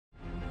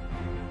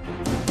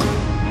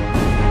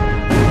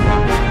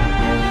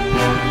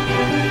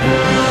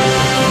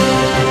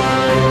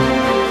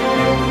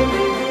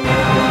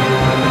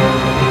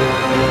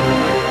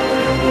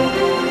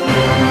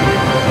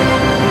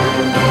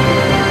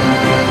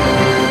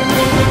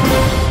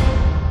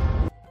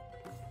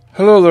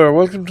Hello there,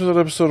 welcome to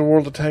another episode of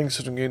World of Tanks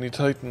with Gaming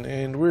Titan,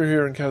 and we're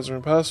here in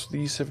Kasserine with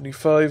the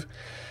E75,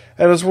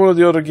 and it's one of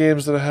the other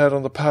games that I had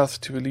on the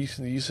path to Elite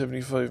in the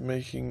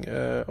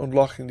E75,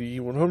 unlocking the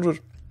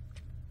E100.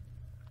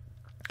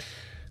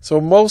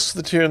 So most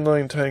of the tier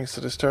 9 tanks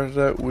that I started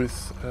out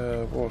with,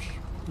 a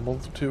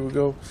month or two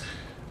ago,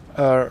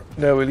 are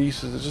now Elite.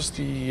 There's just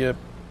the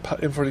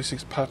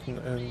M46 Patton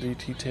and the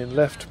T10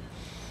 left.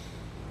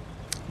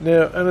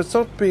 Now, and it's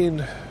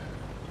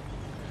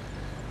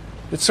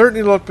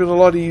certainly not been a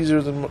lot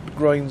easier than the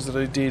grinds that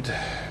I did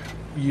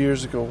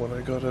years ago when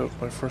I got out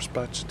my first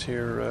batch of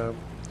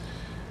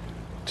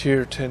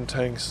tier 10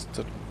 tanks.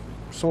 That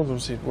some of them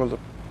seemed, well, the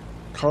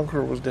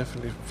Conqueror was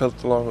definitely felt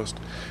the longest,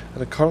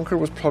 and the Conqueror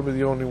was probably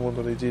the only one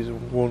that I did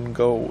in one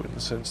go, in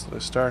the sense that I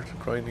started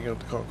grinding out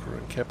the Conqueror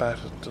and kept at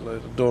it until I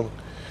had it done.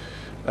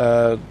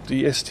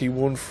 The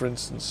ST1, for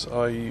instance,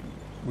 I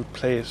would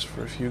play it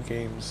for a few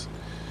games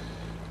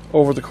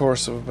over the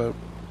course of about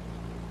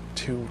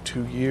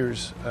two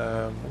years. What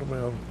am I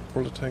on?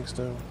 World of Tanks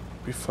now?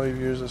 It'll be 5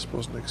 years, I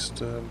suppose,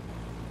 next.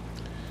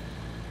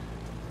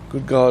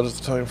 Good God, as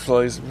the time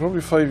flies. It'll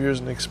probably 5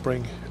 years next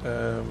spring,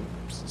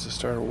 since I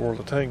started World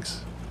of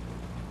Tanks,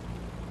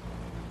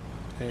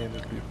 and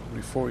it'll be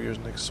probably 4 years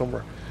next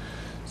summer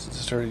since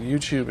I started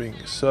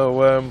YouTubing.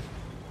 So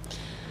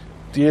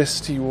the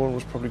ST1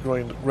 was probably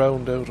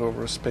ground out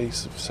over a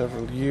space of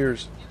several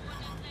years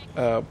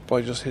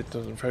by just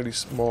hitting it in fairly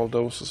small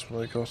doses.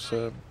 When I got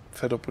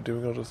fed up with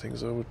doing other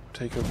things, I would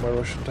take out my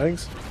Russian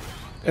tanks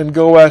and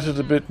go at it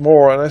a bit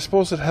more, and I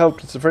suppose it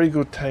helped. It's a very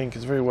good tank,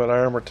 it's a very well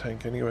armoured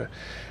tank anyway.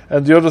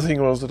 And the other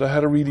thing was that I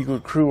had a really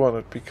good crew on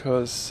it,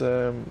 because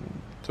the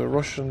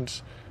Russian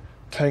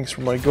tanks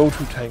were my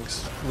go-to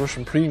tanks.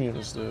 Russian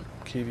premiums, the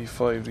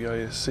KV5, the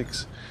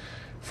IS6,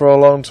 for a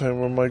long time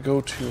were my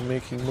go-to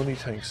making money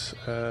tanks.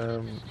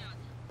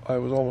 I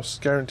was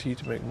almost guaranteed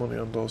to make money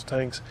on those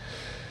tanks.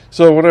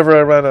 So whenever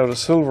I ran out of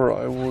silver,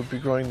 I would be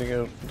grinding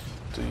out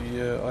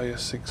the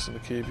IS6 and the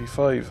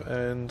KV5,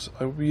 and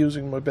I would be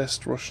using my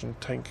best Russian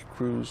tank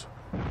crews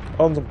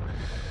on them.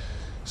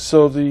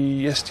 So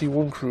the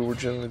ST1 crew were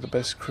generally the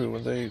best crew,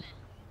 and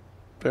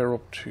they're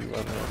up to, I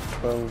don't know,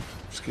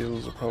 12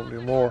 skills or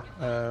probably more.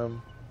 I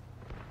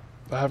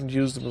haven't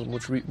used them as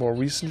much more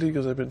recently,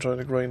 because I've been trying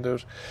to grind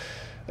out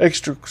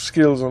extra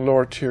skills on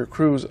lower tier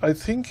crews. I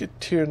think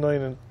at tier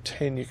 9 and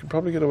 10 you can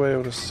probably get away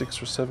with a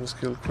 6 or 7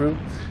 skill crew.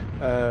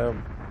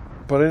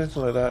 But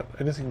anything like that,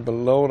 anything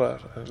below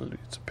that,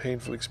 it's a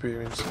painful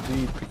experience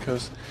indeed,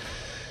 because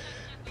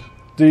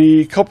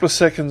the couple of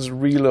seconds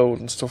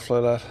reload and stuff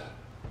like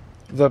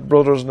that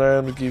Brothers in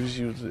Arms gives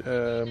you,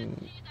 the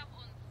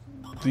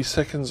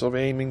seconds of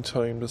aiming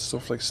time that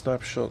stuff like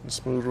Snapshot and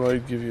Smooth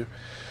Ride give you,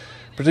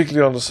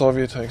 particularly on the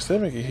Soviet tanks, they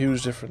make a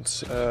huge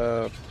difference.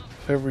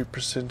 Every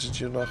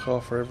percentage you knock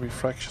off, or every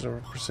fraction of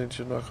a percent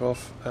you knock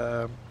off,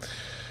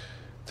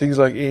 things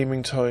like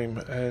aiming time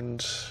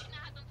and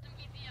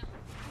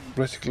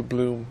reticle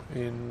bloom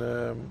in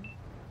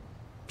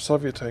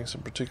Soviet tanks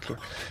in particular,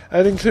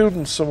 and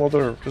including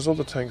there's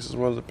other tanks as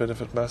well that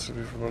benefit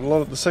massively from it. A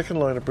lot of the second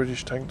line of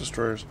British tank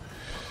destroyers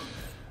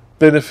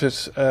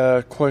benefit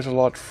quite a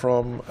lot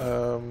from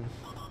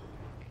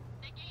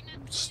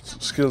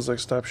skills like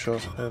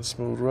Snapshot and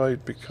Smooth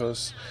Ride,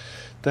 because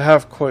they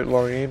have quite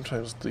long aim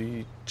times.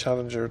 The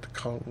Challenger, the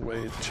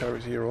Conway, the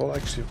Charioteer all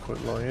actually have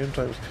quite long aim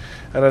times,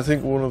 and I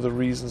think one of the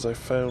reasons I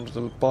found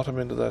the bottom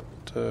end of that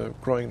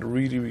grind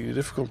really, really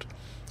difficult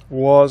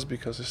was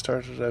because I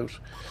started out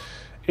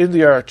in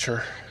the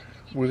Archer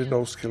with a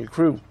no-skill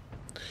crew,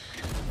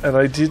 and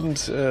I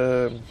didn't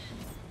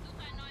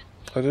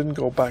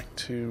go back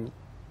to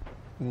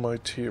my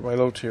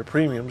low-tier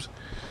premiums,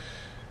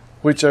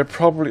 which I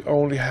probably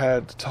only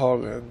had the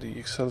Toga and the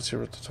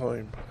Excelsior at the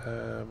time.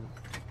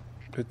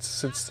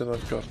 Since then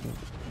I've gotten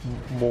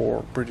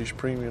more British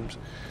premiums,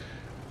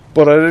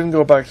 but I didn't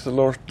go back to the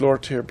lower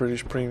tier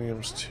British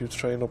premiums to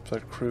train up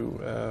that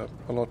crew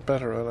a lot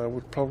better, and I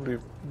would probably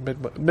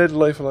made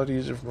life a lot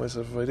easier for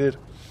myself if I did.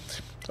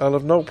 I'll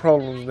have no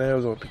problems now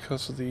though,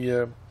 because of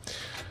the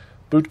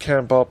boot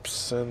camp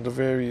ops and the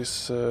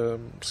various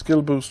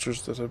skill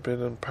boosters that have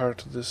been in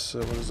part of this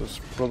what is this,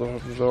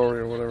 Brotherhood and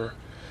Glory or whatever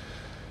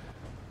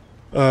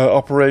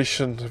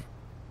operation.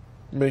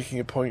 Making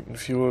a Point and a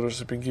few others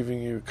have been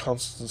giving you a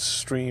constant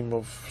stream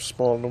of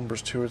small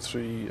numbers, 2 or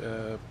 3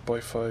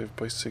 by 5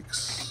 by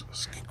 6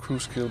 crew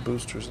skill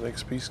boosters and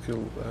XP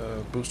skill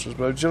boosters,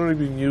 but I've generally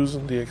been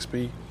using the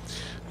XP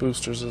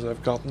boosters as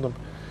I've gotten them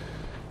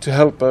to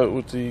help out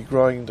with the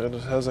grind, and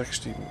it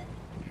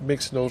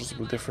makes a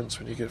noticeable difference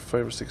when you get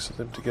 5 or 6 of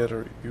them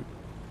together. You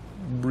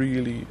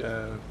really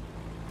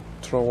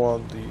throw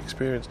on the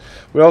experience.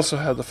 We also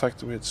had the fact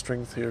that we had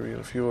string theory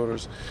and a few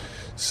others,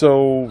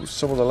 so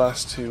some of the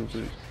last two,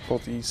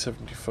 both the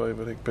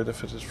E75 I think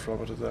benefited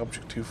from it, and the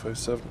Object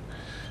 257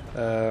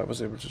 I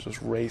was able to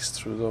just race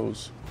through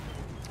those.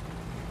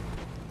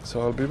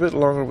 So I'll be a bit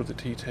longer with the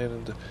T10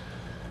 and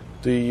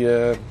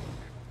the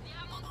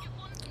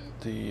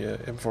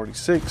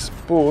M46,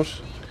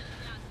 but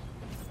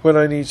when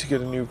I need to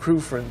get a new crew,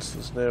 for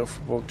instance, now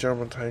for both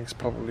German tanks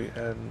probably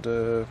and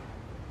the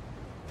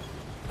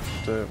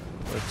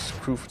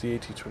crew for the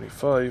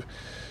E75,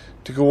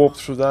 to go up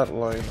through that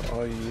line,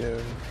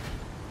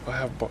 I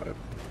have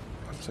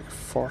like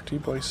 40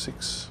 by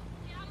 6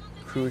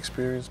 crew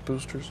experience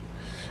boosters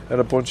and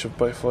a bunch of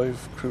by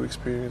 5 crew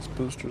experience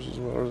boosters as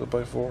well, or the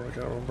by 4, I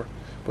can't remember,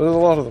 but there's a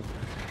lot of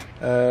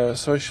them.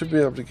 So I should be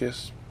able to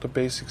get the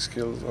basic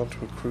skills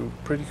onto a crew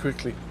pretty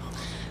quickly,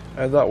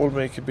 and that will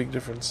make a big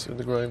difference in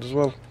the grind as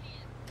well.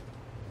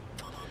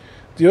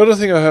 The other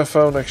thing I have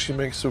found actually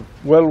makes it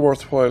well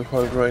worthwhile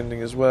while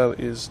grinding as well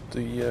is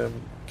the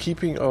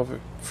keeping of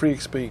free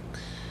XP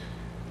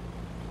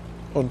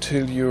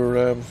until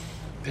you're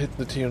hitting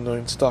the tier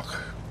 9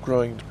 stock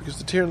grind, because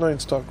the tier 9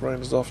 stock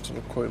grind is often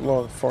quite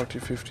long, 40,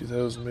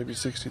 50,000, maybe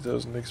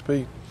 60,000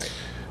 XP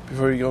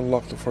before you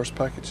unlock the first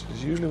package.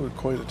 It's usually with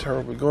quite a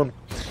terrible gun.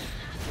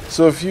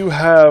 So if you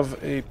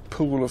have a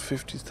pool of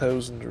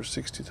 50,000 or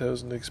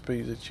 60,000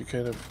 XP that you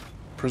kind of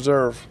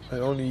preserve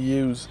and only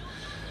use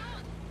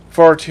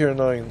for tier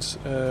 9s,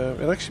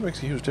 it actually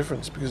makes a huge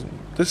difference, because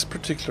this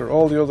particular,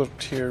 all the other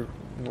tier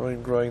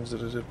 9 grinds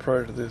that I did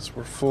prior to this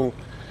were full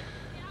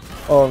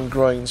on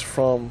grinds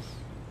from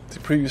the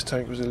previous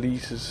tank was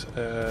Elite,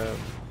 the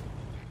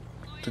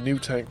new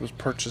tank was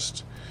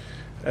purchased,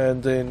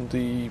 and then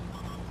it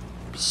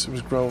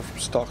was grown from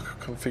stock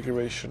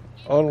configuration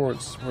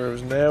onwards,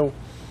 whereas now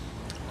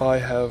I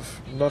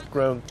have not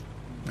gone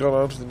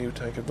onto the new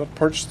tank. I've not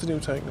purchased the new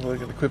tank until I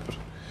can equip it,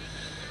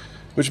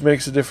 which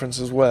makes a difference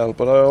as well.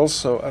 But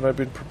I've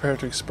been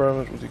prepared to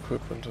experiment with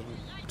equipment and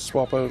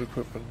swap out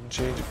equipment and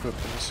change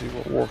equipment and see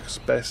what works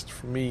best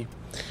for me.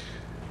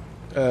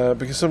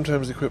 Because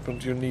sometimes the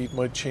equipment you need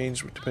might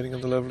change depending on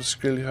the level of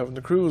skill you have in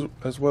the crew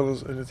as well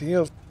as anything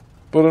else.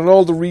 But in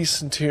all the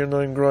recent tier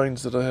 9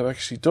 grinds that I have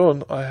actually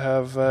done,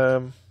 I've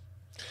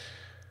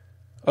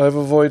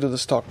avoided the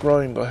stock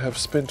grind. I have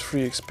spent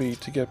free XP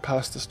to get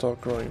past the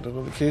stock grind, and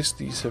in the case of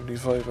the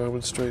E75 I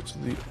went straight to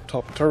the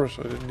top turret.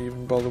 I didn't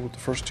even bother with the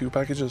first 2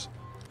 packages.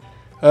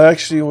 I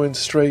actually went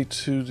straight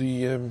to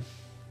the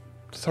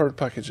third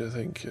package, I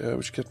think,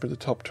 which gets me the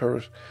top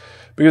turret,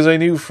 because I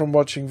knew from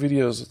watching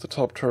videos that the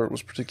top turret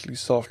was particularly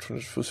soft when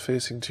it was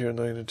facing tier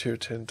 9 and tier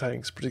 10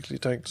 tanks, particularly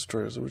tank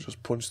destroyers that would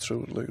just punch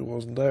through it like it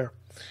wasn't there.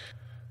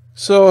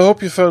 So I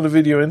hope you found the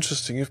video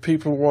interesting. If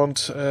people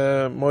want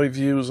my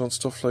views on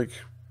stuff like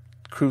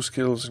crew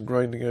skills and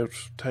grinding out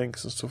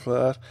tanks and stuff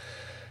like that,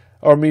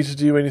 or me to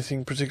do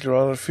anything particular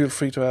on it, feel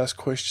free to ask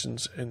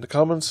questions in the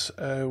comments.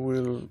 I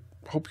will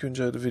hope you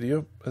enjoyed the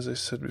video, as I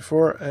said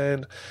before,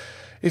 and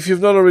if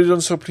you've not already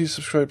done so, please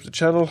subscribe to the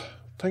channel.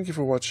 Thank you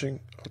for watching.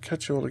 I'll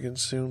catch you all again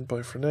soon.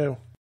 Bye for now.